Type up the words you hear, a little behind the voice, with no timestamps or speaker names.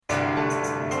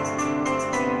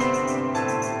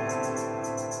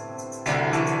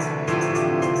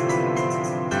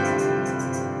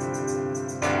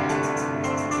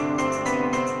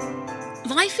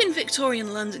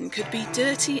Victorian London could be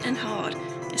dirty and hard,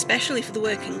 especially for the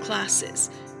working classes.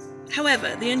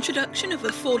 However, the introduction of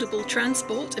affordable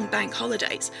transport and bank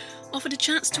holidays offered a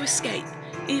chance to escape,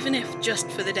 even if just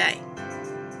for the day.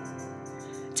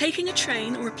 Taking a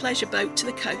train or a pleasure boat to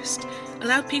the coast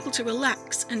allowed people to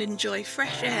relax and enjoy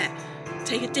fresh air,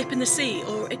 take a dip in the sea,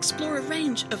 or explore a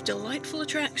range of delightful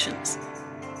attractions.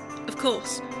 Of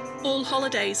course, all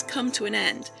holidays come to an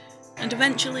end, and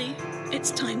eventually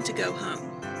it's time to go home.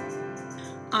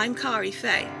 I'm Kari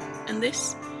Faye, and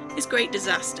this is Great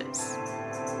Disasters.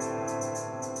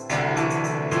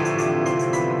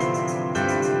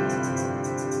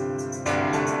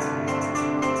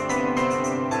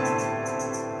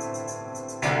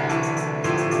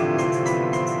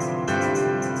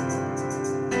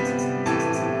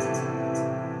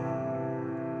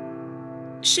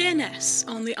 Sheerness,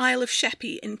 on the Isle of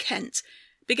Sheppey in Kent,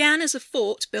 began as a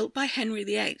fort built by Henry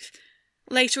VIII.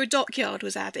 Later a dockyard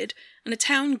was added, and a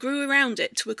town grew around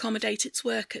it to accommodate its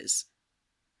workers.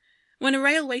 When a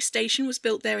railway station was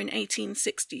built there in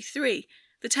 1863,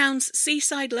 the town's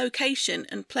seaside location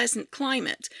and pleasant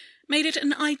climate made it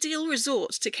an ideal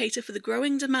resort to cater for the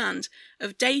growing demand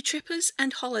of day trippers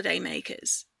and holiday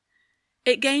makers.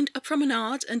 It gained a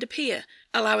promenade and a pier,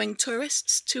 allowing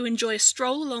tourists to enjoy a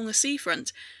stroll along the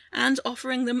seafront and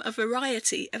offering them a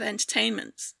variety of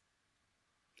entertainments.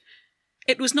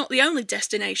 It was not the only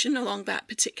destination along that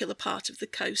particular part of the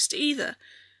coast either.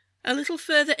 A little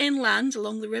further inland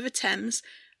along the River Thames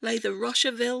lay the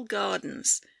Rosherville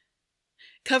Gardens.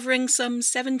 Covering some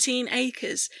 17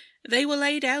 acres, they were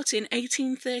laid out in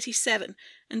 1837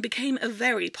 and became a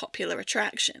very popular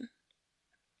attraction.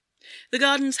 The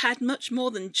gardens had much more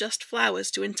than just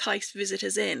flowers to entice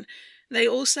visitors in. They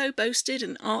also boasted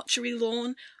an archery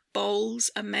lawn, bowls,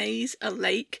 a maze, a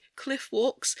lake, cliff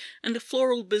walks, and a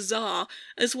floral bazaar,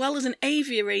 as well as an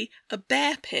aviary, a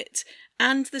bear pit,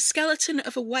 and the skeleton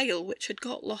of a whale which had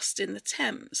got lost in the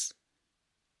Thames.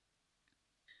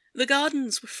 The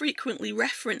gardens were frequently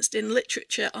referenced in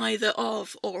literature either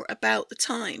of or about the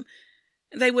time.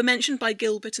 They were mentioned by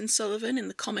Gilbert and Sullivan in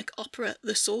the comic opera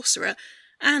The Sorcerer,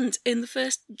 and in the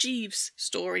first Jeeves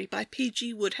story by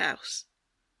P.G. Wodehouse.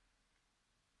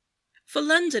 For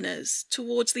Londoners,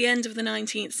 towards the end of the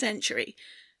 19th century,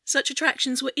 such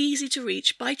attractions were easy to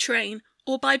reach by train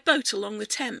or by boat along the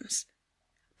Thames.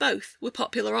 Both were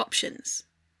popular options.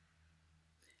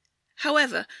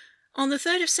 However, on the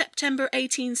 3rd of September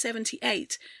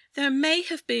 1878, there may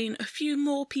have been a few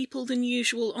more people than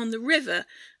usual on the river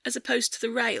as opposed to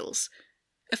the rails.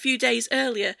 A few days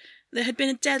earlier, there had been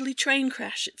a deadly train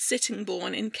crash at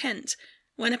Sittingbourne in Kent,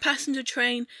 when a passenger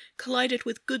train collided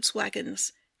with goods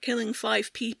wagons, killing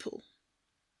 5 people.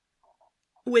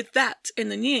 With that in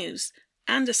the news,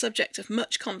 and a subject of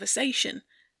much conversation,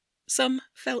 some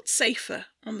felt safer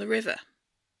on the river.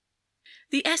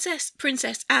 The SS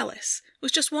Princess Alice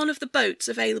was just one of the boats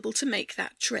available to make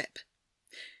that trip.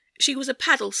 She was a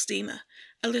paddle steamer,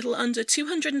 a little under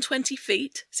 220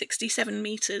 feet, 67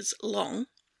 metres long,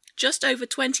 just over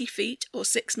 20 feet or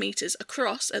 6 metres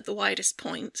across at the widest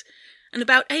point, and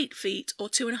about 8 feet or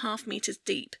 2.5 metres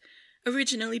deep,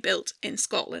 originally built in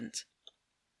Scotland.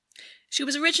 She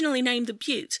was originally named the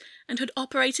Bute and had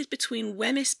operated between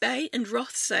Wemyss Bay and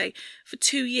Rothesay for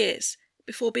 2 years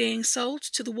before being sold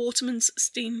to the Waterman's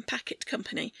Steam Packet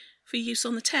Company for use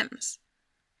on the Thames.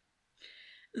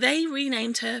 They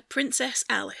renamed her Princess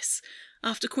Alice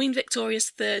after Queen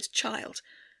Victoria's 3rd child,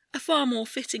 a far more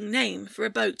fitting name for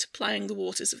a boat plying the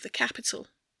waters of the capital.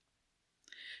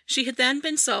 She had then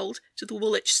been sold to the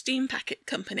Woolwich Steam Packet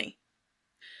Company.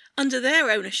 Under their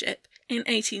ownership, in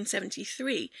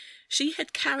 1873, she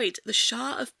had carried the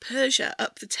Shah of Persia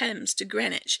up the Thames to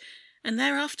Greenwich, and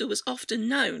thereafter was often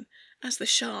known as the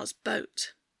Shah's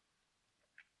boat.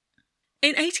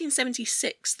 In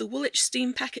 1876, the Woolwich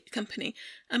Steam Packet Company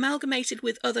amalgamated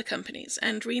with other companies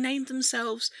and renamed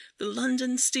themselves the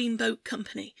London Steamboat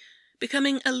Company,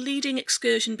 becoming a leading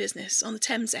excursion business on the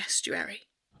Thames estuary.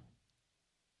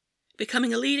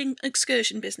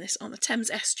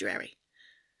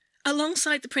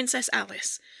 Alongside the Princess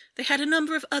Alice, they had a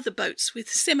number of other boats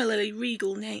with similarly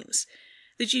regal names: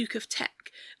 the Duke of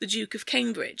Teck, the Duke of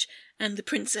Cambridge, and the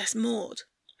Princess Maud.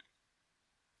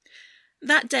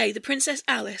 That day, the Princess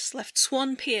Alice left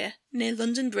Swan Pier near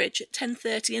London Bridge at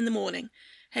 10:30 in the morning,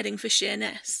 heading for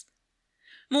Sheerness.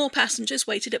 More passengers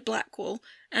waited at Blackwall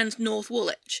and North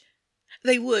Woolwich.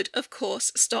 They would, of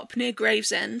course, stop near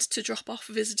Gravesend to drop off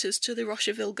visitors to the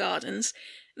Rosherville Gardens,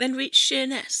 then reach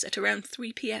Sheerness at around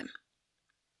 3 p.m.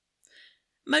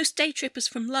 Most day trippers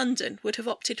from London would have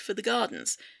opted for the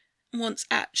gardens, Once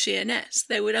at Sheerness,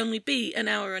 there would only be an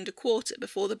hour and a quarter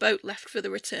before the boat left for the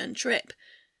return trip.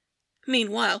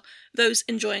 Meanwhile, those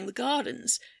enjoying the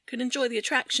gardens could enjoy the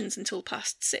attractions until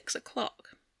past 6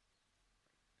 o'clock.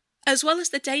 As well as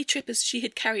the day trippers she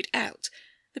had carried out,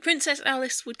 the Princess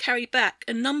Alice would carry back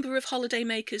a number of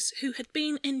holiday-makers who had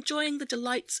been enjoying the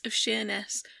delights of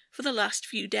Sheerness for the last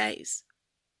few days.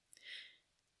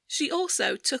 She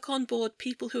also took on board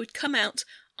people who had come out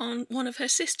on one of her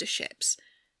sister ships.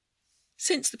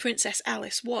 Since the Princess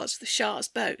Alice was the Shah's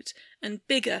boat, and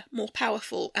bigger, more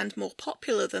powerful, and more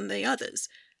popular than the others,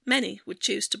 many would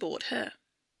choose to board her.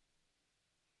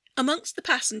 Amongst the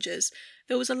passengers,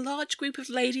 there was a large group of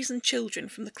ladies and children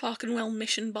from the Clerkenwell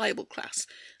Mission Bible class,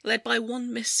 led by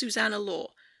one Miss Susanna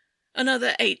Law.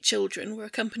 Another 8 children were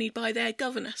accompanied by their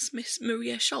governess, Miss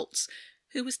Maria Schultz,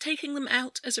 who was taking them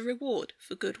out as a reward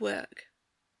for good work.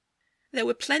 There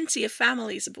were plenty of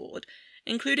families aboard,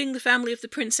 including the family of the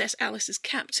Princess Alice's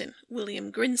captain,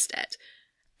 William Grinstead,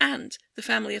 and the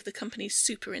family of the company's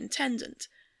superintendent,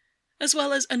 as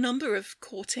well as a number of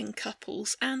courting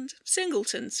couples and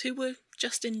singletons who were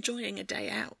just enjoying a day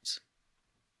out.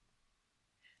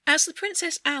 As the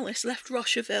Princess Alice left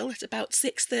Rocherville at about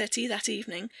 6:30 that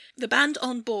evening, the band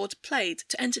on board played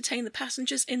to entertain the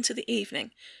passengers into the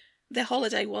evening. Their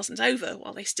holiday wasn't over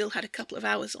while they still had a couple of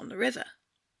hours on the river.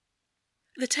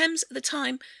 The Thames at the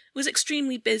time was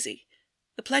extremely busy.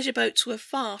 The pleasure boats were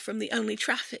far from the only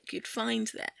traffic you'd find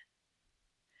there.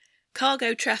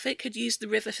 Cargo traffic had used the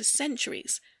river for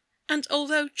centuries, and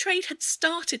although trade had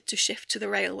started to shift to the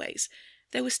railways,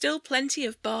 there were still plenty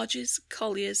of barges,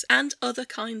 colliers, and other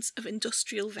kinds of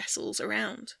industrial vessels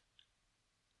around.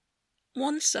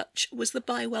 One such was the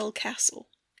Bywell Castle,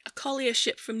 a collier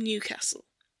ship from Newcastle,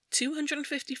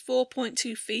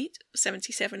 254.2 feet,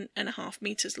 77.5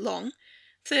 metres long,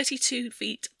 32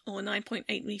 feet or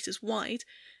 9.8 metres wide,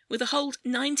 with a hold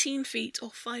 19 feet or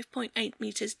 5.8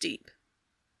 metres deep.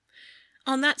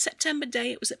 On that September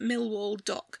day it was at Millwall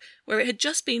Dock, where it had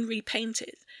just been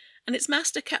repainted, and its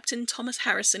master, Captain Thomas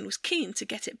Harrison, was keen to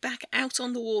get it back out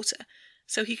on the water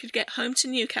so he could get home to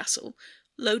Newcastle,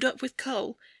 load up with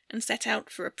coal, and set out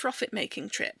for a profit-making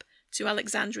trip to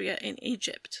Alexandria in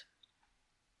Egypt.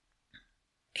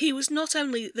 He was not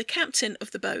only the captain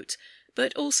of the boat,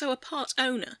 but also a part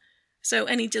owner, so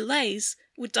any delays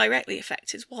would directly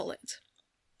affect his wallet.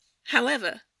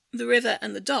 However, the river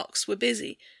and the docks were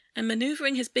busy, and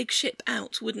manoeuvring his big ship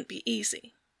out wouldn't be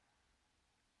easy.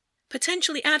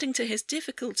 Potentially adding to his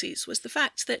difficulties was the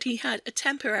fact that he had a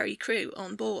temporary crew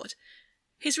on board.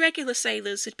 His regular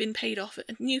sailors had been paid off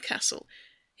at Newcastle.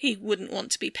 He wouldn't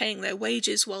want to be paying their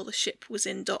wages while the ship was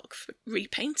in dock for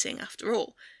repainting, after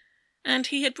all. And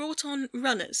he had brought on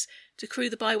runners to crew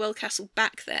the Bywell Castle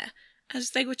back there,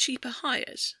 as they were cheaper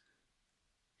hires.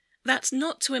 That's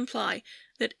not to imply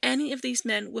that any of these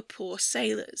men were poor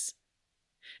sailors.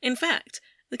 In fact,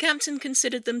 the captain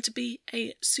considered them to be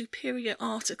a superior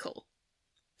article.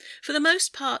 For the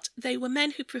most part, they were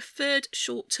men who preferred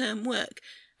short-term work,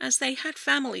 as they had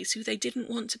families who they didn't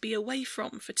want to be away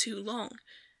from for too long.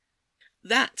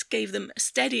 That gave them a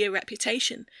steadier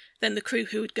reputation than the crew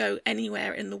who would go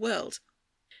anywhere in the world.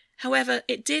 However,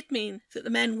 it did mean that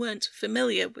the men weren't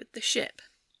familiar with the ship.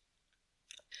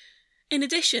 In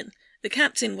addition, the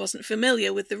captain wasn't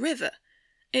familiar with the river.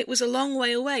 It was a long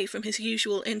way away from his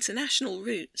usual international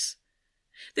routes.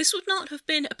 This would not have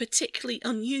been a particularly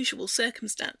unusual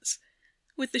circumstance.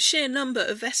 With the sheer number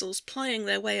of vessels plying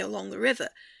their way along the river,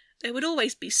 there would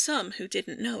always be some who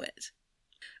didn't know it.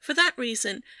 For that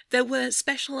reason, there were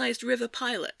specialised river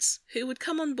pilots who would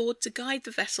come on board to guide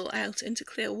the vessel out into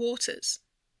clear waters.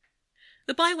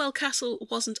 The Bywell Castle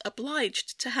wasn't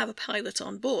obliged to have a pilot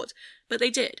on board, but they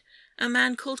did, a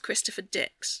man called Christopher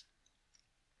Dix.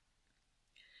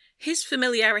 His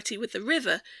familiarity with the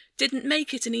river didn't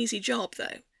make it an easy job,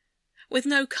 though. With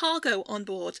no cargo on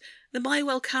board, the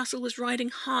Bywell Castle was riding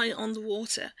high on the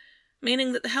water,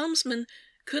 meaning that the helmsman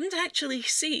couldn't actually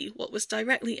see what was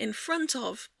directly in front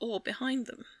of or behind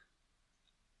them.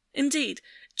 Indeed,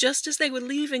 just as they were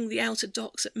leaving the outer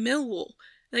docks at Millwall,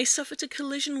 they suffered a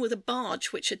collision with a barge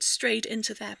which had strayed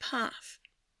into their path.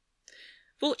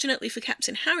 Fortunately for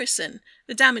Captain Harrison,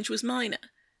 the damage was minor.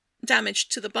 Damage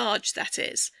to the barge, that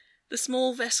is. The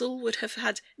small vessel would have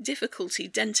had difficulty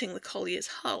denting the collier's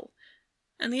hull,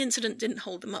 and the incident didn't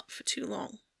hold them up for too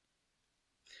long.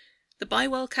 The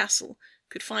Bywell Castle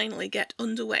could finally get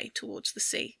underway towards the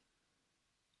sea.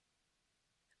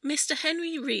 Mr.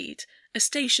 Henry Reed, a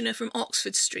stationer from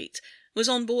Oxford Street, was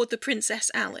on board the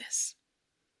Princess Alice.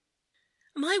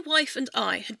 My wife and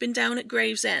I had been down at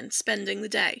Gravesend spending the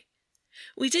day.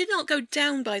 We did not go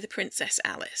down by the Princess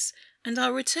Alice, and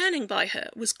our returning by her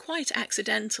was quite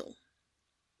accidental.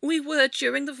 We were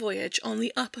during the voyage on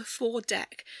the upper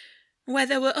foredeck, where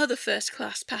there were other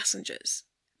first-class passengers,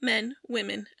 men,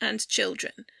 women, and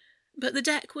children, but the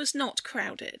deck was not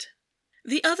crowded.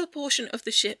 The other portion of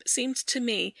the ship seemed to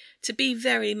me to be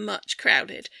very much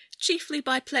crowded, chiefly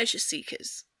by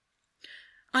pleasure-seekers.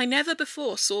 I never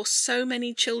before saw so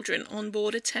many children on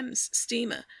board a Thames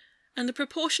steamer, and the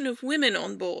proportion of women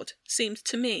on board seemed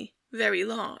to me very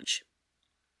large.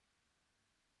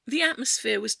 The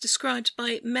atmosphere was described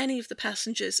by many of the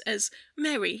passengers as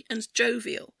merry and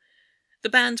jovial. The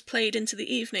band played into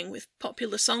the evening with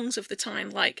popular songs of the time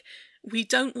like "We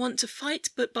Don't Want to Fight,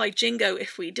 but by Jingo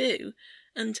if we do,"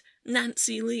 and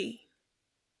 "Nancy Lee."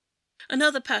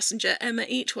 Another passenger, Emma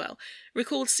Eatwell,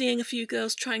 recalled seeing a few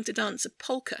girls trying to dance a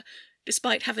polka,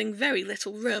 despite having very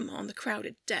little room on the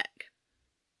crowded deck.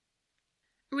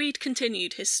 Reed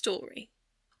continued his story.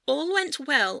 All went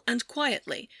well and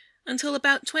quietly until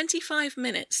about 25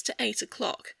 minutes to 8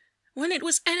 o'clock, when it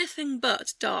was anything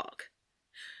but dark.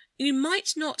 You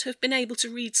might not have been able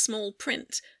to read small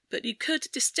print, but you could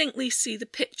distinctly see the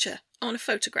picture on a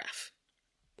photograph.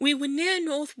 We were near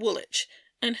North Woolwich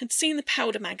and had seen the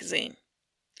powder magazine.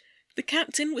 The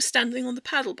captain was standing on the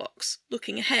paddle box,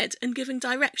 looking ahead and giving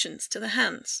directions to the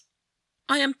hands.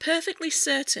 I am perfectly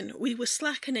certain we were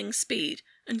slackening speed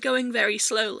and going very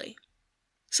slowly.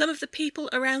 Some of the people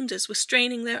around us were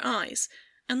straining their eyes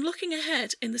and looking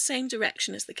ahead in the same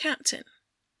direction as the captain.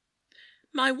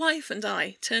 My wife and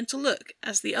I turned to look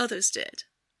as the others did.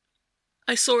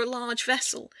 I saw a large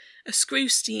vessel, a screw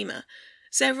steamer,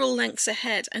 several lengths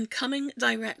ahead and coming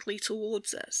directly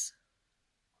towards us.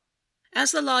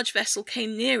 As the large vessel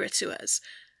came nearer to us,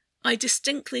 I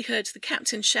distinctly heard the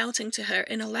captain shouting to her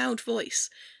in a loud voice,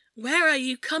 "Where are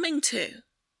you coming to?"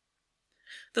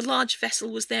 The large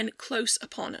vessel was then close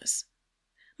upon us.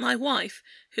 My wife,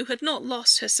 who had not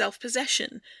lost her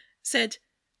self-possession, said,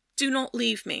 "Do not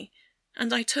leave me,"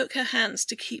 and I took her hands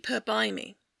to keep her by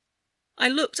me. I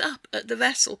looked up at the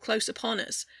vessel close upon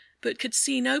us, but could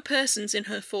see no persons in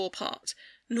her forepart,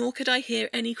 nor could I hear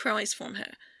any cries from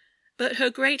her, but her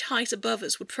great height above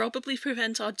us would probably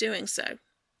prevent our doing so.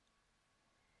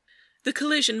 The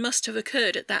collision must have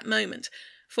occurred at that moment,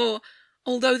 for,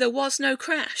 although there was no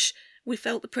crash, we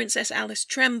felt the Princess Alice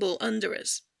tremble under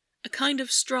us, a kind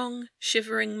of strong,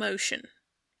 shivering motion.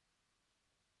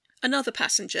 Another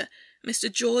passenger,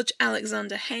 Mr. George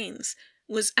Alexander Haynes,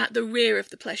 was at the rear of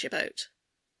the pleasure boat.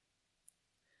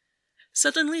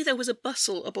 Suddenly there was a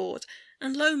bustle aboard,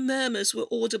 and low murmurs were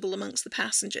audible amongst the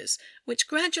passengers, which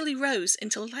gradually rose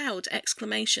into loud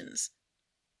exclamations.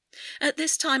 At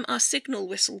this time our signal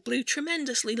whistle blew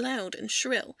tremendously loud and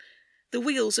shrill. The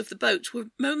wheels of the boat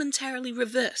were momentarily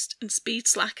reversed and speed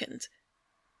slackened.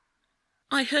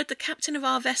 I heard the captain of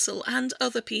our vessel and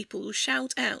other people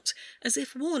shout out as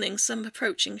if warning some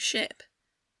approaching ship.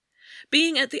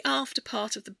 Being at the after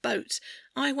part of the boat,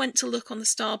 I went to look on the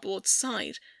starboard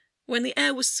side, when the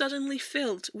air was suddenly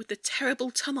filled with the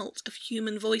terrible tumult of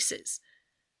human voices,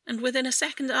 and within a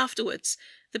second afterwards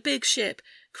the big ship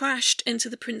crashed into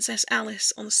the Princess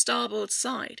Alice on the starboard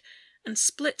side and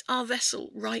split our vessel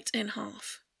right in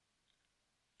half.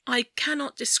 I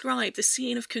cannot describe the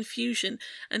scene of confusion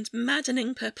and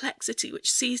maddening perplexity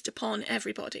which seized upon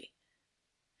everybody.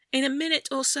 In a minute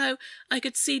or so I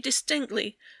could see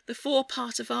distinctly the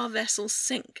forepart of our vessel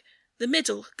sink, the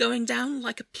middle going down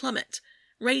like a plummet,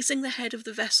 raising the head of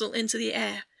the vessel into the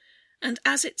air, and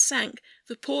as it sank,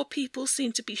 the poor people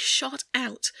seemed to be shot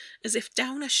out as if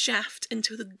down a shaft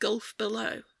into the gulf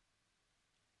below.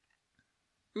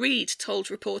 Reed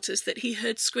told reporters that he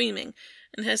heard screaming,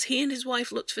 and as he and his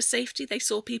wife looked for safety, they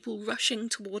saw people rushing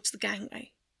towards the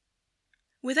gangway.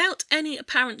 Without any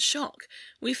apparent shock,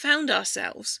 we found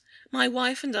ourselves, my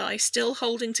wife and I still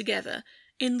holding together,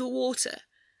 in the water,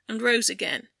 and rose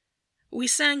again. We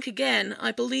sank again,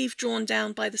 I believe drawn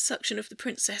down by the suction of the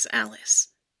Princess Alice.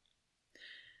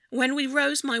 When we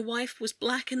rose, my wife was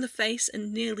black in the face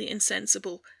and nearly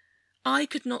insensible. I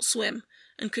could not swim,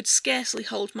 and could scarcely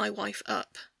hold my wife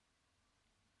up.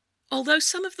 Although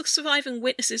some of the surviving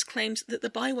witnesses claimed that the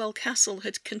Bywell Castle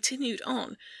had continued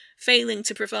on, failing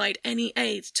to provide any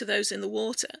aid to those in the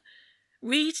water,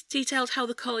 Reed detailed how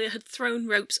the collier had thrown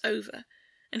ropes over,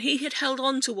 and he had held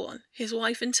on to one, his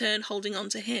wife in turn holding on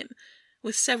to him,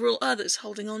 with several others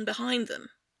holding on behind them.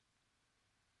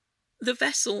 The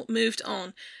vessel moved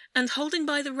on, and holding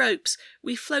by the ropes,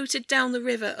 we floated down the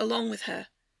river along with her.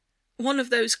 One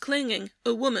of those clinging,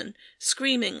 a woman,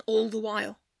 screaming all the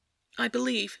while. I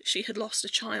believe she had lost a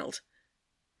child.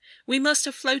 We must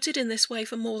have floated in this way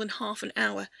for more than half an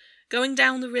hour, going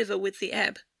down the river with the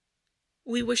ebb.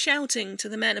 We were shouting to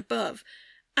the men above,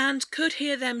 and could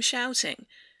hear them shouting,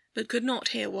 but could not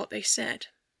hear what they said.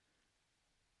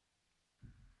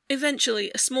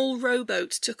 Eventually, a small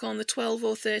rowboat took on the 12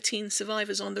 or 13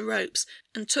 survivors on the ropes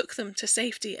and took them to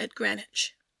safety at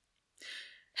Greenwich.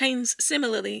 Haynes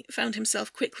similarly found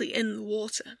himself quickly in the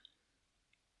water.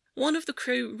 One of the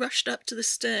crew rushed up to the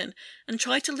stern and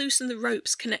tried to loosen the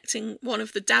ropes connecting one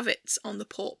of the davits on the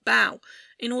port bow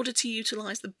in order to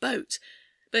utilise the boat,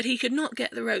 but he could not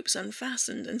get the ropes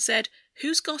unfastened and said,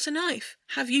 "Who's got a knife?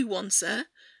 Have you one, sir?"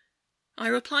 I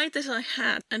replied that I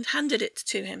had and handed it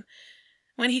to him,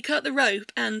 when he cut the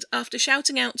rope and, after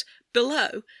shouting out,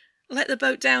 "Below," let the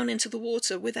boat down into the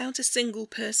water without a single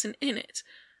person in it,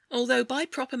 although by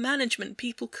proper management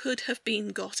people could have been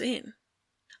got in.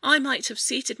 I might have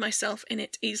seated myself in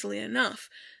it easily enough,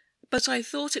 but I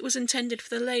thought it was intended for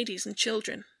the ladies and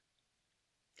children.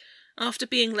 After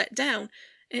being let down,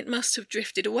 it must have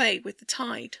drifted away with the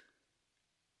tide.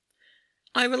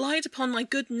 I relied upon my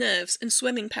good nerves and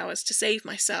swimming powers to save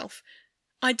myself.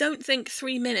 I don't think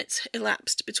 3 minutes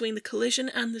elapsed between the collision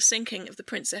and the sinking of the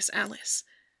Princess Alice.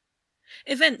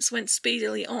 Events went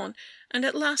speedily on, and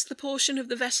at last the portion of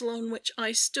the vessel on which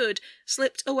I stood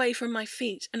slipped away from my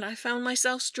feet, and I found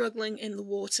myself struggling in the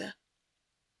water.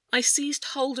 I seized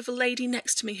hold of a lady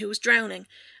next to me who was drowning,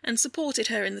 and supported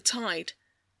her in the tide.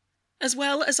 As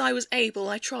well as I was able,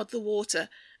 I trod the water,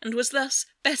 and was thus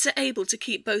better able to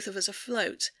keep both of us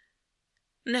afloat.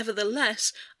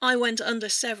 Nevertheless, I went under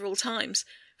several times,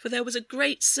 for there was a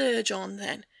great surge on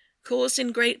then, caused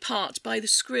in great part by the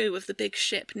screw of the big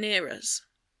ship near us.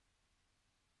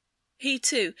 He,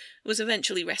 too, was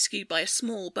eventually rescued by a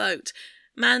small boat,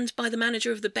 manned by the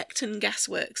manager of the Beckton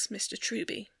Gasworks, Mr.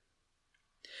 Truby.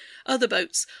 Other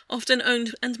boats, often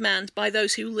owned and manned by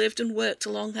those who lived and worked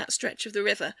along that stretch of the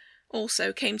river,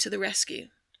 also came to the rescue.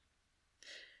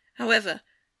 However,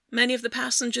 many of the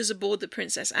passengers aboard the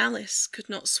Princess Alice could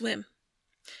not swim.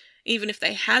 Even if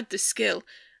they had the skill,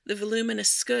 the voluminous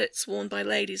skirts worn by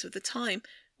ladies of the time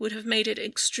would have made it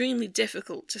extremely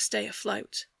difficult to stay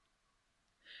afloat.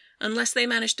 Unless they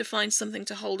managed to find something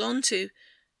to hold on to,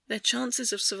 their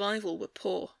chances of survival were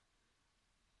poor.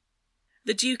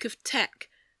 The Duke of Teck,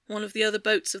 one of the other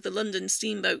boats of the London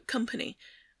Steamboat Company,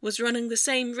 was running the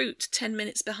same route 10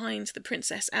 minutes behind the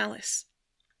Princess Alice.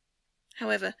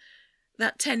 However,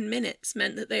 that 10 minutes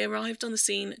meant that they arrived on the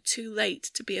scene too late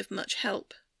to be of much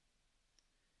help.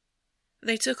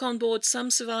 They took on board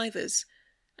some survivors,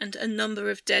 and a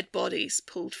number of dead bodies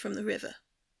pulled from the river.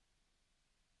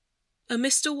 A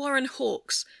Mr. Warren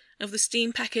Hawkes, of the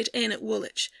Steam Packet Inn at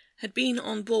Woolwich, had been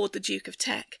on board the Duke of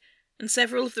Teck, and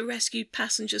several of the rescued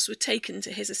passengers were taken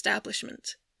to his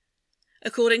establishment.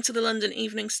 According to the London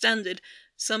Evening Standard,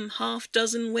 some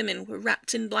half-dozen women were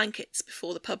wrapped in blankets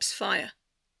before the pub's fire.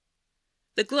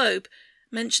 The Globe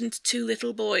mentioned 2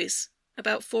 little boys,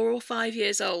 about 4 or 5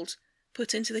 years old,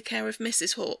 put into the care of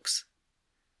Mrs. Hawkes.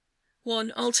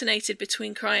 One alternated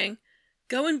between crying,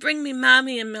 "Go and bring me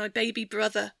mammy and my baby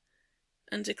brother,"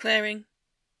 and declaring,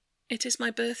 "It is my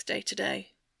birthday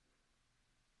today."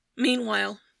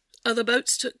 Meanwhile, other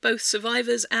boats took both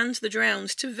survivors and the drowned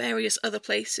to various other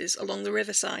places along the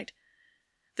riverside.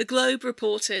 The Globe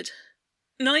reported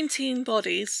 19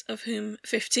 bodies, of whom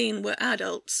 15 were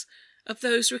adults. Of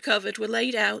those recovered were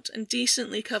laid out and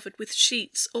decently covered with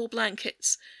sheets or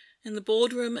blankets in the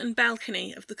boardroom and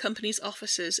balcony of the company's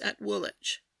offices at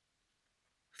Woolwich.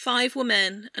 5 were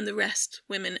men, and the rest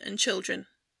women and children.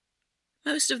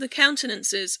 Most of the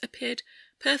countenances appeared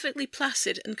perfectly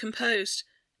placid and composed,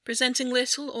 presenting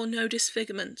little or no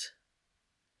disfigurement.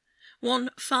 One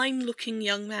fine-looking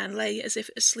young man lay as if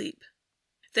asleep.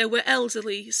 There were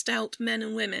elderly, stout men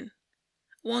and women.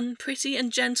 One pretty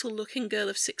and gentle-looking girl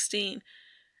of 16,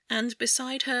 and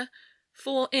beside her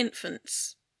 4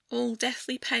 infants, all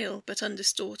deathly pale but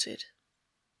undistorted.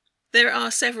 There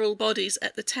are several bodies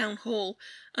at the town hall,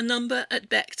 a number at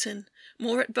Beckton,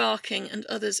 more at Barking and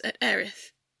others at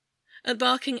Erith. At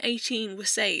Barking 18 were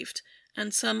saved,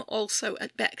 and some also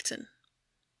at Beckton.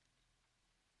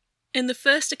 In the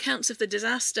first accounts of the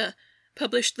disaster,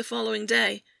 published the following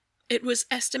day, it was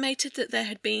estimated that there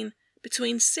had been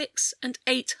between 600 and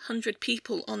 800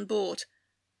 people on board,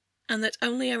 and that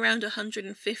only around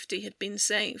 150 had been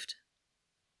saved.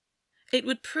 It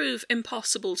would prove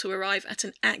impossible to arrive at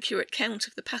an accurate count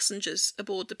of the passengers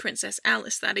aboard the Princess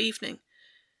Alice that evening.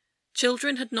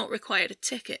 Children had not required a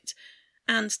ticket,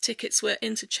 and tickets were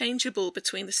interchangeable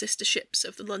between the sister ships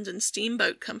of the London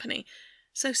Steamboat Company,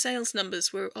 so sales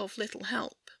numbers were of little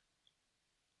help.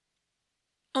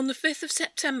 On the 5th of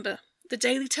September, the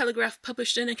Daily Telegraph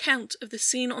published an account of the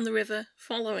scene on the river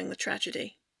following the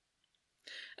tragedy.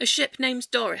 A ship named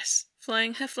Doris,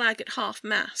 flying her flag at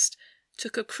half-mast,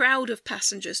 took a crowd of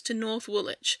passengers to North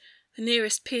Woolwich, the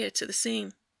nearest pier to the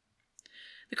scene.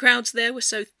 The crowds there were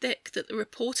so thick that the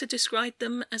reporter described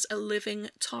them as a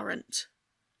living torrent.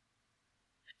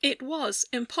 It was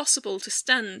impossible to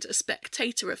stand a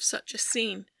spectator of such a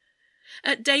scene.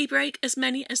 At daybreak, as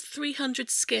many as 300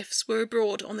 skiffs were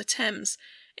abroad on the Thames,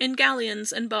 in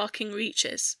galleons and barking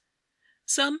reaches.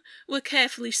 Some were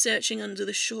carefully searching under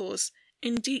the shores,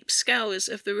 in deep scours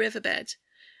of the riverbed,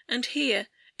 and here,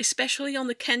 especially on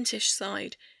the Kentish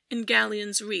side, in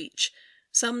Galleon's Reach,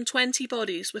 some 20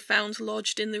 bodies were found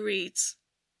lodged in the reeds.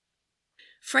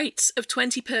 Freights of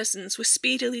 20 persons were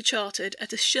speedily chartered at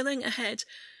 £1 a head,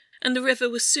 and the river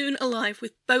was soon alive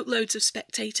with boatloads of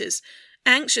spectators,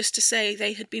 anxious to say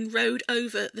they had been rowed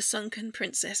over the sunken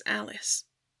Princess Alice.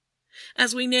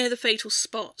 As we near the fatal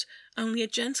spot, only a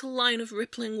gentle line of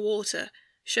rippling water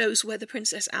shows where the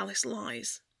Princess Alice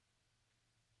lies.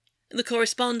 The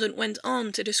correspondent went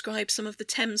on to describe some of the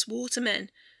Thames watermen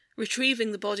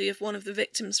retrieving the body of one of the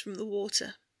victims from the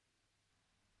water.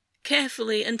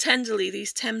 Carefully and tenderly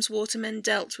these Thames watermen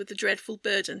dealt with the dreadful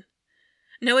burden.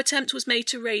 No attempt was made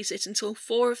to raise it until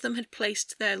 4 of them had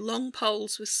placed their long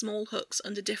poles with small hooks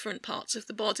under different parts of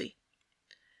the body.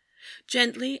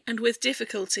 Gently and with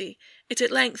difficulty it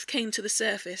at length came to the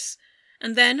surface,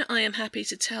 and then, I am happy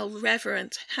to tell,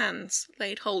 reverent hands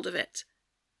laid hold of it.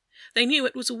 They knew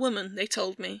it was a woman, they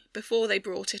told me, before they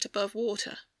brought it above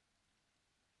water.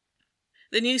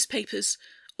 The newspapers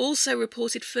also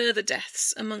reported further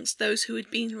deaths amongst those who had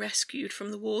been rescued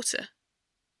from the water.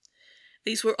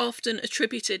 These were often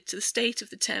attributed to the state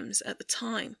of the Thames at the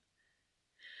time.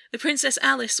 The Princess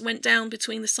Alice went down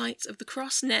between the sites of the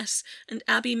Cross Ness and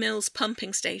Abbey Mills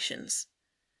pumping stations.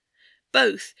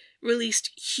 Both released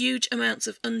huge amounts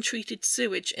of untreated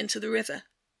sewage into the river.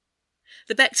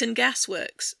 The Beckton Gas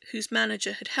Works, whose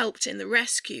manager had helped in the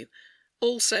rescue,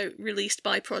 also released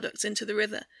byproducts into the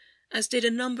river, as did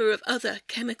a number of other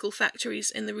chemical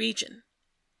factories in the region.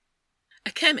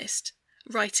 A chemist,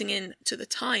 writing in to the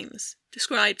Times,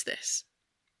 described this.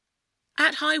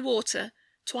 At high water,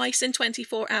 twice in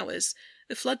 24 hours,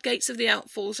 the floodgates of the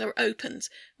outfalls are opened,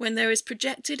 when there is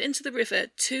projected into the river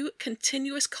 2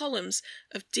 continuous columns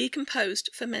of decomposed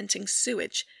fermenting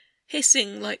sewage,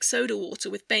 hissing like soda water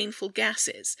with baneful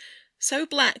gases, so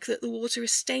black that the water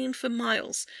is stained for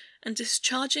miles, and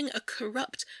discharging a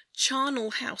corrupt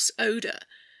charnel house odour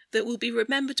that will be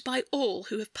remembered by all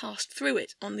who have passed through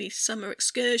it on these summer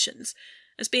excursions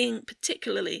as being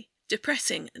particularly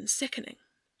depressing and sickening.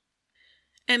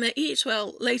 Emma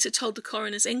Eatwell later told the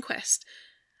coroner's inquest,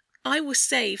 "I was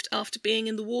saved after being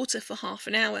in the water for half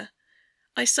an hour.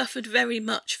 I suffered very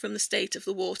much from the state of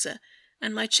the water,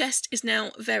 and my chest is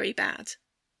now very bad.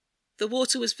 The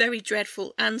water was very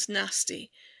dreadful and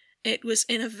nasty. It was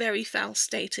in a very foul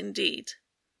state indeed."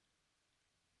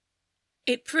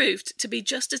 It proved to be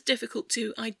just as difficult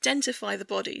to identify the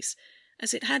bodies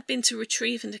as it had been to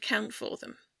retrieve and account for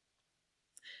them.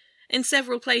 In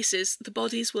several places the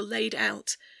bodies were laid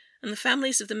out, and the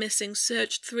families of the missing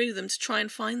searched through them to try and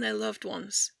find their loved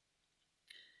ones.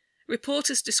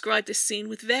 Reporters described this scene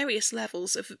with various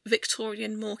levels of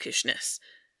Victorian mawkishness.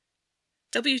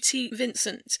 W.T.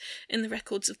 Vincent, in the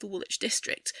records of the Woolwich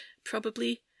district,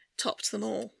 probably topped them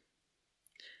all.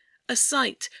 A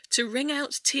sight to wring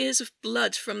out tears of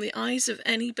blood from the eyes of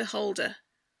any beholder.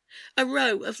 A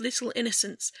row of little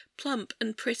innocents, plump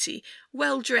and pretty,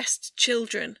 well-dressed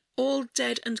children, all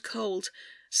dead and cold,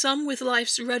 some with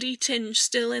life's ruddy tinge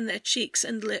still in their cheeks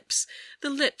and lips, the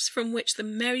lips from which the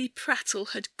merry prattle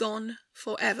had gone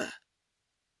for ever.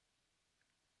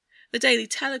 The Daily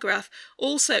Telegraph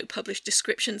also published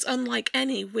descriptions unlike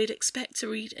any we'd expect to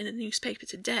read in a newspaper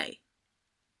today.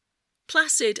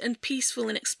 Placid and peaceful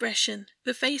in expression,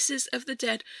 the faces of the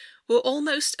dead were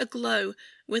almost aglow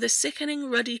with a sickening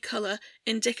ruddy colour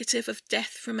indicative of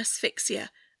death from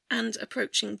asphyxia and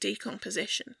approaching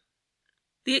decomposition.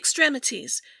 The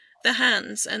extremities, the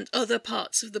hands and other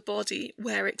parts of the body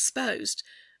where exposed,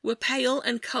 were pale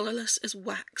and colourless as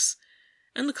wax,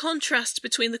 and the contrast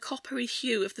between the coppery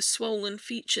hue of the swollen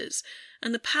features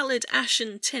and the pallid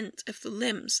ashen tint of the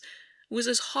limbs was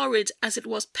as horrid as it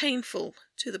was painful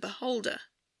to the beholder.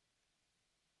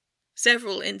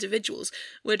 Several individuals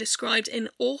were described in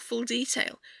awful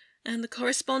detail, and the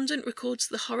correspondent records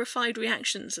the horrified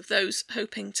reactions of those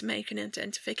hoping to make an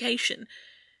identification,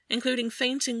 including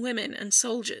fainting women and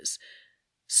soldiers.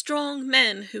 Strong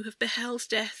men who have beheld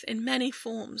death in many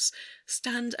forms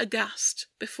stand aghast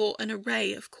before an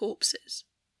array of corpses.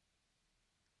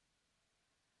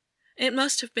 It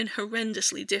must have been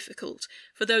horrendously difficult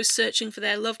for those searching for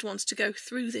their loved ones to go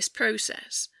through this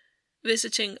process,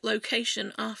 visiting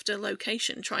location after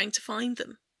location trying to find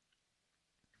them.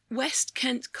 West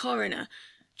Kent coroner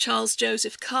Charles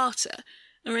Joseph Carter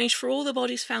arranged for all the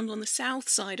bodies found on the south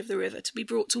side of the river to be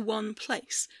brought to one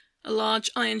place, a large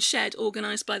iron shed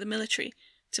organised by the military,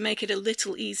 to make it a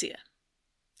little easier.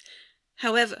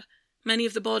 However, many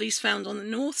of the bodies found on the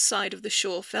north side of the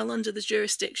shore fell under the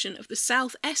jurisdiction of the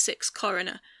South Essex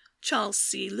coroner, Charles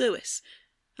C. Lewis,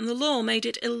 and the law made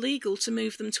it illegal to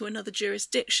move them to another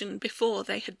jurisdiction before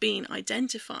they had been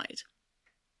identified.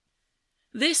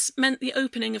 This meant the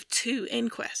opening of 2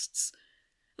 inquests.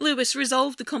 Lewis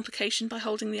resolved the complication by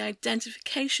holding the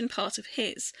identification part of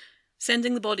his,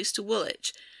 sending the bodies to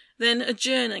Woolwich, then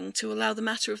adjourning to allow the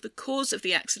matter of the cause of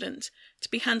the accident to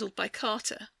be handled by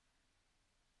Carter.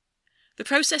 The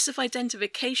process of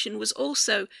identification was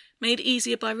also made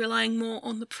easier by relying more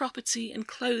on the property and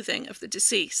clothing of the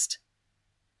deceased.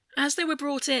 As they were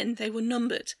brought in, they were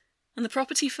numbered, and the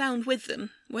property found with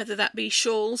them, whether that be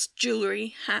shawls,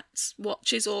 jewellery, hats,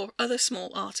 watches, or other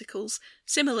small articles,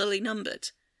 similarly numbered.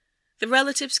 The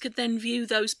relatives could then view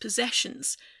those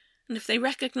possessions, and if they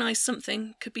recognised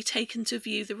something, could be taken to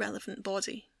view the relevant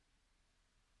body.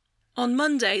 On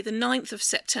Monday, the 9th of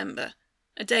September,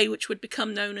 a day which would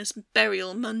become known as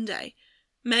Burial Monday,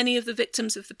 many of the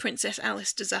victims of the Princess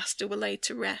Alice disaster were laid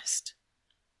to rest.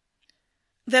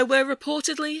 There were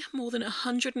reportedly more than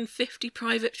 150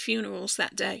 private funerals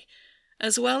that day,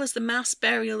 as well as the mass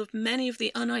burial of many of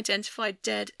the unidentified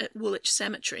dead at Woolwich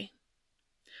Cemetery.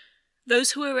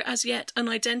 Those who were as yet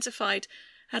unidentified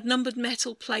had numbered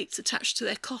metal plates attached to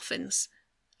their coffins.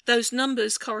 Those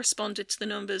numbers corresponded to the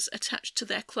numbers attached to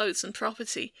their clothes and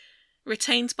property,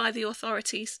 retained by the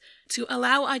authorities to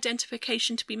allow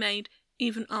identification to be made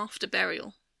even after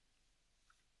burial.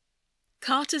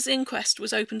 Carter's inquest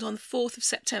was opened on the 4th of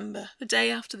September, the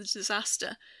day after the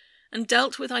disaster, and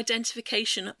dealt with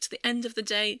identification up to the end of the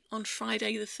day on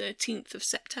Friday the 13th of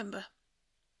September.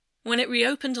 When it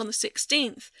reopened on the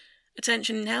 16th,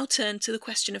 attention now turned to the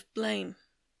question of blame.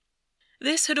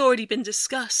 This had already been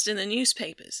discussed in the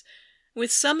newspapers,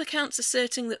 with some accounts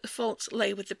asserting that the fault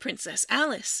lay with the Princess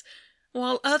Alice,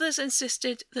 while others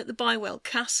insisted that the Bywell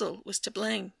Castle was to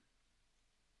blame.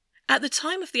 At the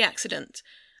time of the accident,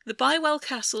 the Bywell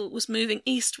Castle was moving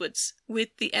eastwards with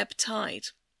the ebb tide.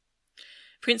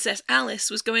 Princess Alice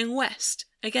was going west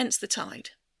against the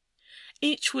tide.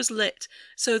 Each was lit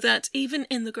so that even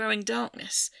in the growing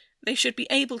darkness they should be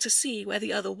able to see where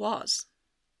the other was.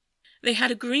 They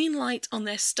had a green light on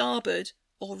their starboard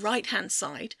or right-hand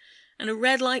side and a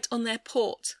red light on their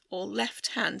port or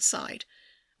left-hand side,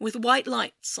 with white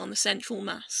lights on the central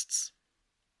masts.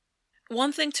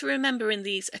 One thing to remember in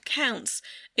these accounts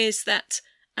is that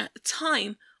at the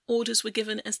time orders were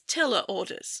given as tiller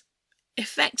orders,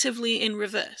 effectively in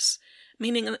reverse,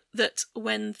 meaning that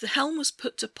when the helm was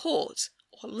put to port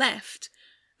or left,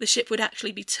 the ship would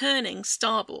actually be turning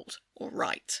starboard or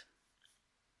right.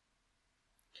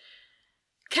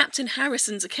 Captain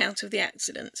Harrison's account of the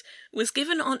accident was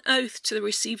given on oath to the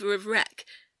Receiver of Wreck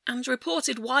and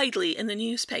reported widely in the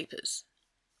newspapers.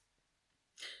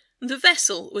 The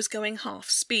vessel was going half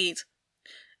speed.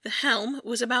 The helm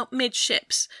was about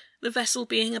midships, the vessel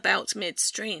being about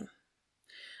midstream.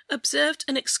 Observed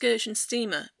an excursion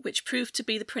steamer, which proved to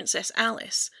be the Princess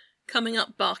Alice, coming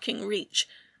up Barking Reach,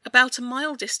 about a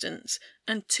mile distant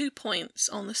and 2 points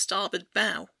on the starboard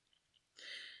bow.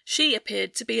 She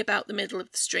appeared to be about the middle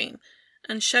of the stream,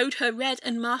 and showed her red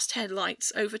and masthead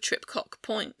lights over Tripcock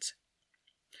Point.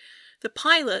 The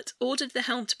pilot ordered the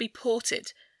helm to be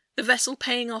ported, the vessel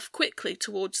paying off quickly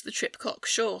towards the Tripcock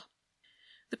shore.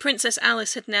 The Princess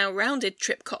Alice had now rounded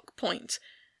Tripcock Point,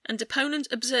 and deponent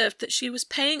observed that she was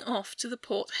paying off to the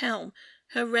port helm,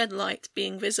 her red light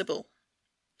being visible.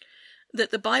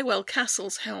 That the Bywell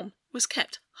Castle's helm was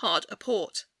kept hard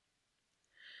aport.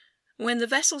 When the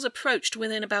vessels approached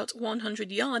within about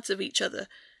 100 yards of each other,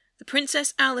 the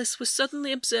Princess Alice was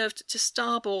suddenly observed to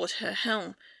starboard her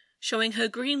helm, showing her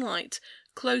green light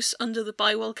close under the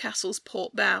Bywell Castle's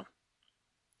port bow.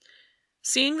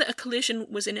 Seeing that a collision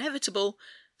was inevitable,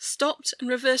 stopped and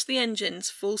reversed the engines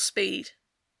full speed.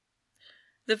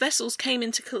 The vessels came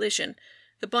into collision,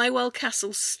 the Bywell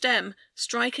Castle's stem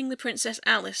striking the Princess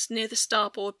Alice near the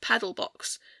starboard paddle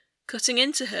box, cutting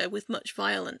into her with much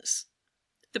violence.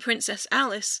 The Princess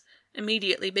Alice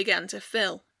immediately began to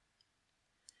fill.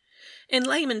 In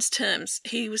layman's terms,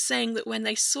 he was saying that when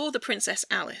they saw the Princess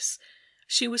Alice,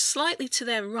 she was slightly to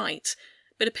their right,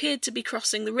 but appeared to be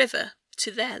crossing the river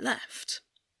to their left.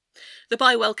 The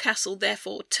Bywell Castle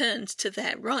therefore turned to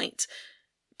their right,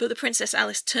 but the Princess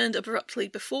Alice turned abruptly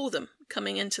before them,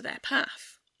 coming into their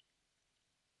path.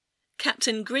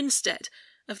 Captain Grinstead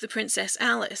of the Princess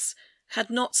Alice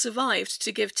had not survived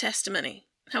to give testimony,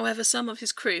 however some of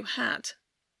his crew had.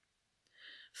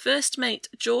 First Mate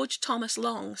George Thomas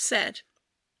Long said,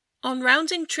 "On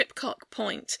rounding Tripcock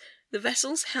Point, the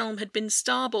vessel's helm had been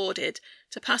starboarded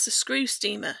to pass a screw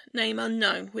steamer, name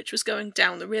unknown, which was going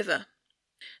down the river.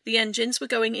 The engines were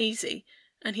going easy,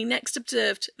 and he next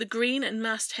observed the green and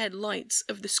masthead lights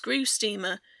of the screw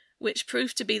steamer, which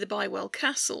proved to be the Bywell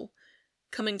Castle,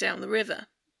 coming down the river.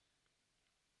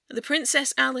 The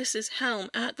Princess Alice's helm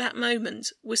at that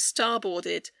moment was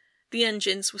starboarded, the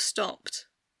engines were stopped.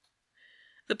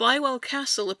 The Bywell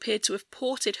Castle appeared to have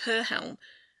ported her helm,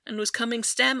 and was coming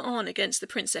stem on against the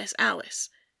Princess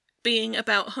Alice, being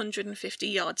about 150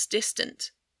 yards distant.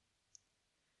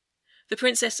 The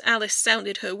Princess Alice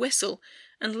sounded her whistle,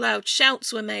 and loud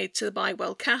shouts were made to the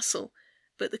Bywell Castle,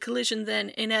 but the collision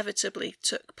then inevitably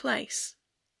took place."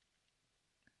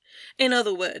 In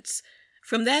other words,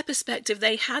 from their perspective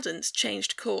they hadn't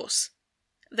changed course.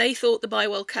 They thought the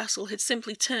Bywell Castle had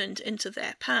simply turned into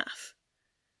their path.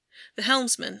 The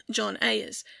helmsman, John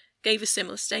Ayers, gave a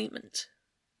similar statement.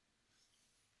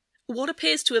 What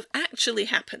appears to have actually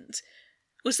happened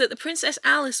was that the Princess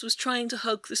Alice was trying to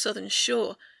hug the southern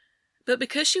shore, but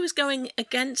because she was going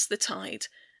against the tide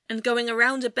and going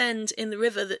around a bend in the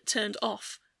river that turned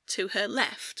off to her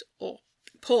left, or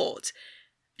port,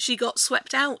 she got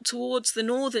swept out towards the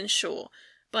northern shore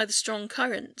by the strong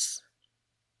currents.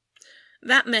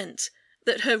 That meant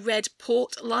that her red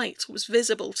port light was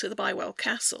visible to the Bywell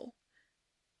Castle.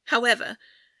 However,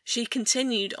 she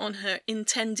continued on her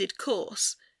intended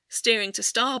course, steering to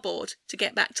starboard to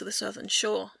get back to the southern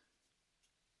shore.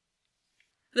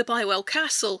 The Bywell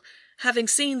Castle, having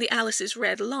seen the Alice's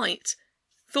red light,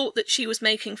 thought that she was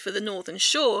making for the northern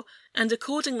shore, and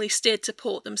accordingly steered to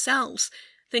port themselves,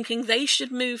 thinking they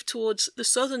should move towards the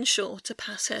southern shore to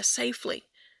pass her safely.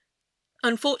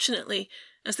 Unfortunately,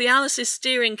 as the Alice's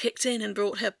steering kicked in and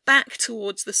brought her back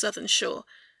towards the southern shore,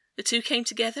 the two came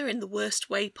together in the worst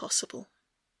way possible.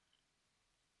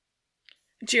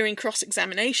 During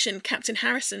cross-examination, Captain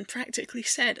Harrison practically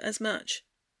said as much.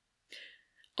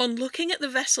 "On looking at the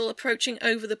vessel approaching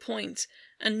over the point,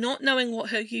 and not knowing what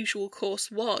her usual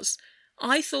course was,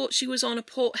 I thought she was on a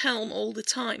port helm all the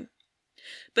time.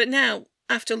 But now,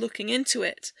 after looking into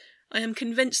it, I am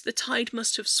convinced the tide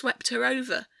must have swept her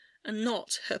over, and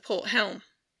not her port helm."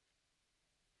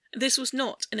 This was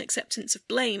not an acceptance of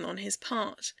blame on his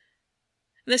part.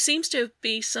 There seems to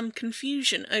be some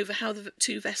confusion over how the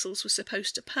two vessels were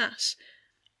supposed to pass.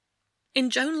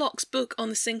 In Joan Locke's book on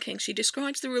the sinking, she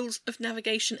describes the rules of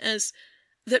navigation as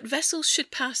that vessels should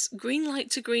pass green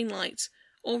light to green light,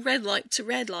 or red light to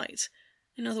red light.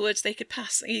 In other words, they could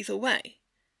pass either way.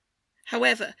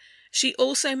 However, she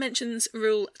also mentions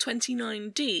Rule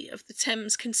 29D of the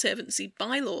Thames Conservancy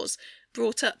bylaws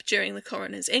brought up during the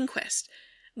coroner's inquest,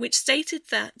 which stated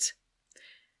that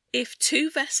if two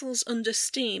vessels under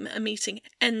steam are meeting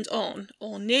end on,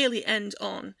 or nearly end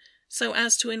on, so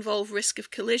as to involve risk of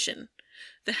collision,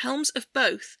 the helms of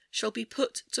both shall be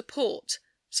put to port,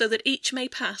 so that each may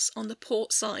pass on the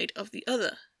port side of the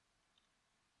other.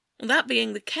 That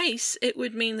being the case, it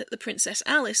would mean that the Princess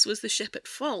Alice was the ship at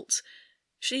fault.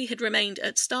 She had remained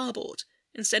at starboard,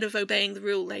 instead of obeying the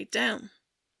rule laid down.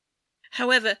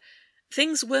 However,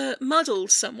 things were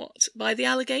muddled somewhat by the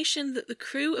allegation that the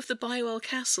crew of the Bywell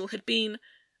Castle had been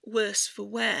worse for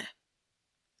wear.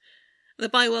 The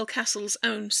Bywell Castle's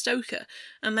own stoker,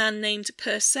 a man named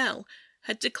Purcell,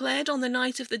 had declared on the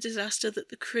night of the disaster that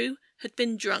the crew had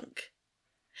been drunk.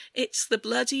 "It's the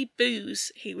bloody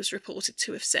booze," he was reported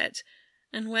to have said,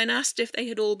 and when asked if they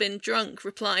had all been drunk,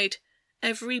 replied,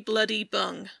 "Every bloody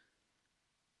bung."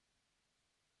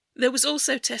 There was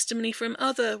also testimony from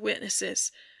other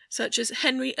witnesses, such as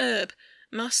Henry Erb,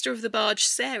 master of the barge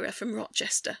Sarah from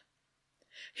Rochester.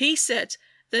 He said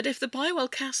that if the Bywell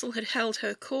Castle had held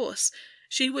her course,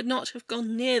 she would not have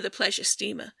gone near the pleasure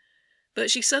steamer,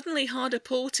 but she suddenly harder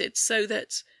ported so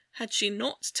that, had she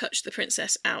not touched the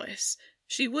Princess Alice,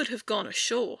 she would have gone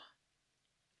ashore.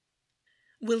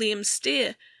 William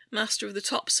Steer, master of the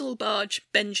topsail barge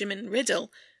Benjamin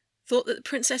Riddle, thought that the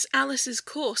Princess Alice's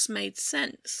course made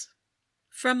sense.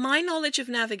 "From my knowledge of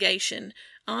navigation,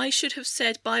 I should have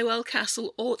said Bywell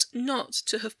Castle ought not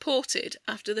to have ported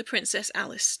after the Princess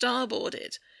Alice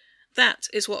starboarded. That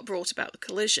is what brought about the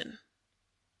collision."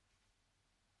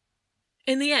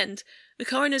 In the end, the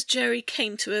coroner's jury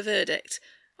came to a verdict,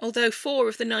 although 4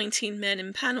 of the 19 men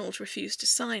impanelled refused to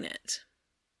sign it.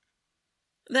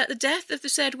 that the death of the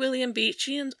said William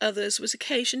Beechey and others was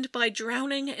occasioned by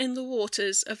drowning in the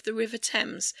waters of the River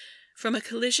Thames from a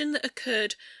collision that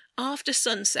occurred after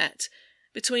sunset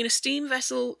between a steam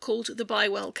vessel called the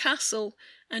Bywell Castle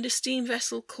and a steam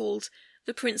vessel called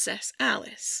the Princess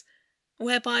Alice,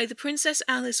 whereby the Princess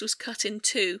Alice was cut in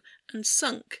two and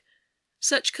sunk,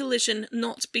 such collision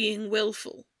not being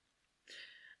wilful.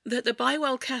 That the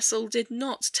Bywell Castle did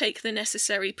not take the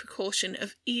necessary precaution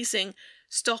of easing,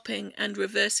 stopping and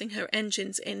reversing her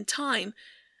engines in time,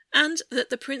 and that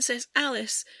the Princess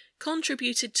Alice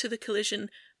contributed to the collision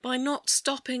by not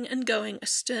stopping and going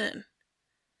astern.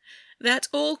 That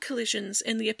all collisions,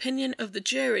 in the opinion of the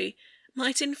jury,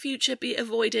 might in future be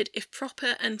avoided if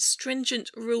proper and stringent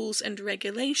rules and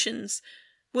regulations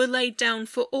were laid down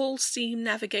for all steam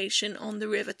navigation on the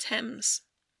River Thames.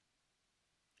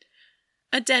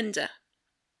 Addenda.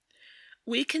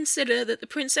 We consider that the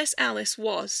Princess Alice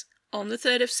was, on the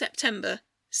 3rd of September,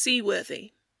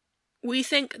 seaworthy. We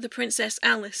think the Princess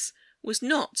Alice was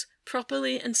not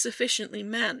properly and sufficiently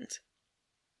manned.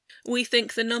 We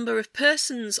think the number of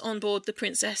persons on board the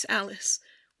Princess Alice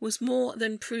was more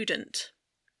than prudent.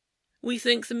 We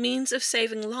think the means of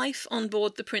saving life on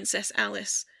board the Princess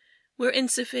Alice were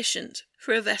insufficient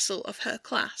for a vessel of her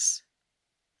class.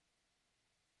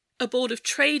 A Board of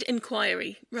Trade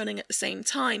inquiry, running at the same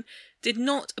time, did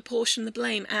not apportion the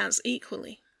blame as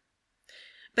equally.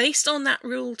 Based on that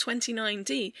Rule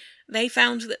 29D, they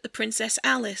found that the Princess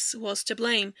Alice was to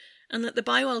blame and that the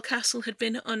Bywell Castle had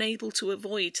been unable to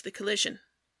avoid the collision.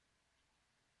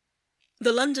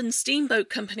 The London Steamboat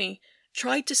Company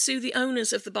tried to sue the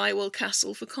owners of the Bywell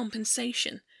Castle for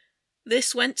compensation.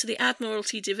 This went to the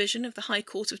Admiralty Division of the High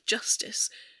Court of Justice,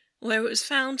 where it was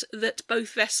found that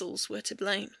both vessels were to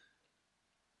blame.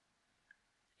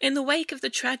 In the wake of the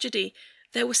tragedy,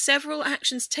 there were several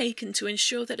actions taken to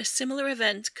ensure that a similar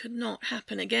event could not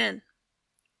happen again.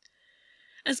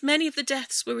 As many of the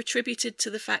deaths were attributed to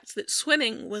the fact that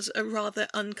swimming was a rather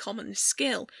uncommon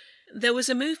skill, there was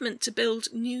a movement to build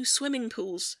new swimming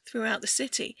pools throughout the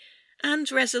city,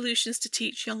 and resolutions to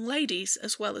teach young ladies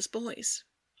as well as boys.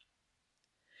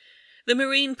 The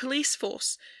Marine Police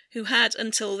Force, who had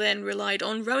until then relied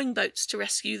on rowing boats to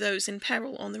rescue those in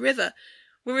peril on the river,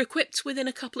 were equipped within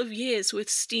a couple of years with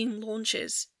steam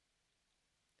launches.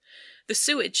 The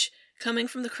sewage, coming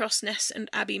from the Crossness and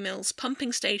Abbey Mills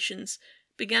pumping stations,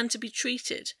 began to be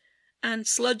treated, and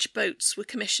sludge boats were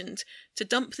commissioned to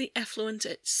dump the effluent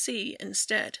at sea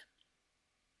instead.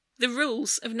 The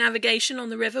rules of navigation on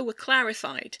the river were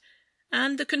clarified,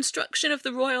 and the construction of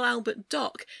the Royal Albert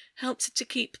Dock helped to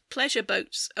keep pleasure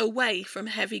boats away from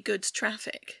heavy goods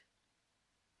traffic.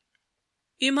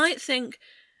 You might think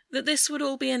that this would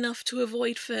all be enough to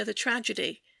avoid further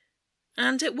tragedy,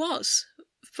 and it was,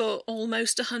 for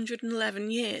almost 111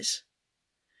 years.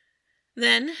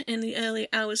 Then, in the early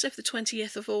hours of the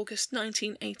 20th of August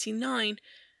 1989,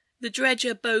 the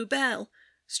dredger Bow Bell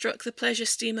struck the pleasure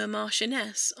steamer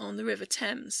Marchioness on the River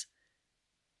Thames.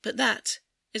 But that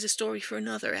is a story for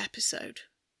another episode.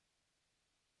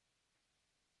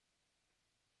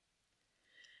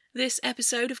 This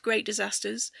episode of Great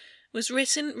Disasters was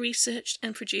written, researched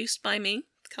and produced by me,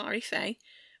 Kari Fay,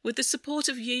 with the support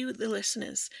of you, the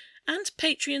listeners, and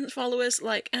Patreon followers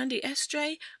like Andy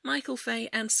Estray, Michael Fay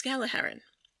and Skeleheron.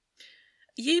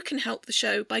 You can help the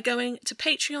show by going to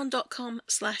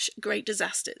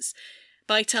patreon.com/greatdisasters,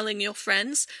 by telling your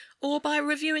friends, or by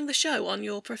reviewing the show on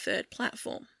your preferred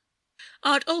platform.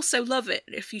 I'd also love it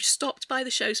if you stopped by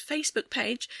the show's Facebook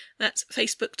page, that's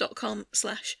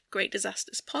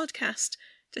facebook.com/greatdisasterspodcast,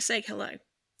 to say hello.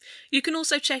 You can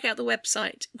also check out the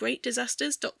website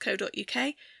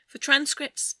greatdisasters.co.uk for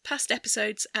transcripts, past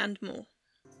episodes and more.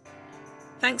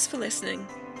 Thanks for listening,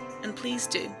 and please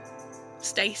do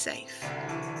stay safe.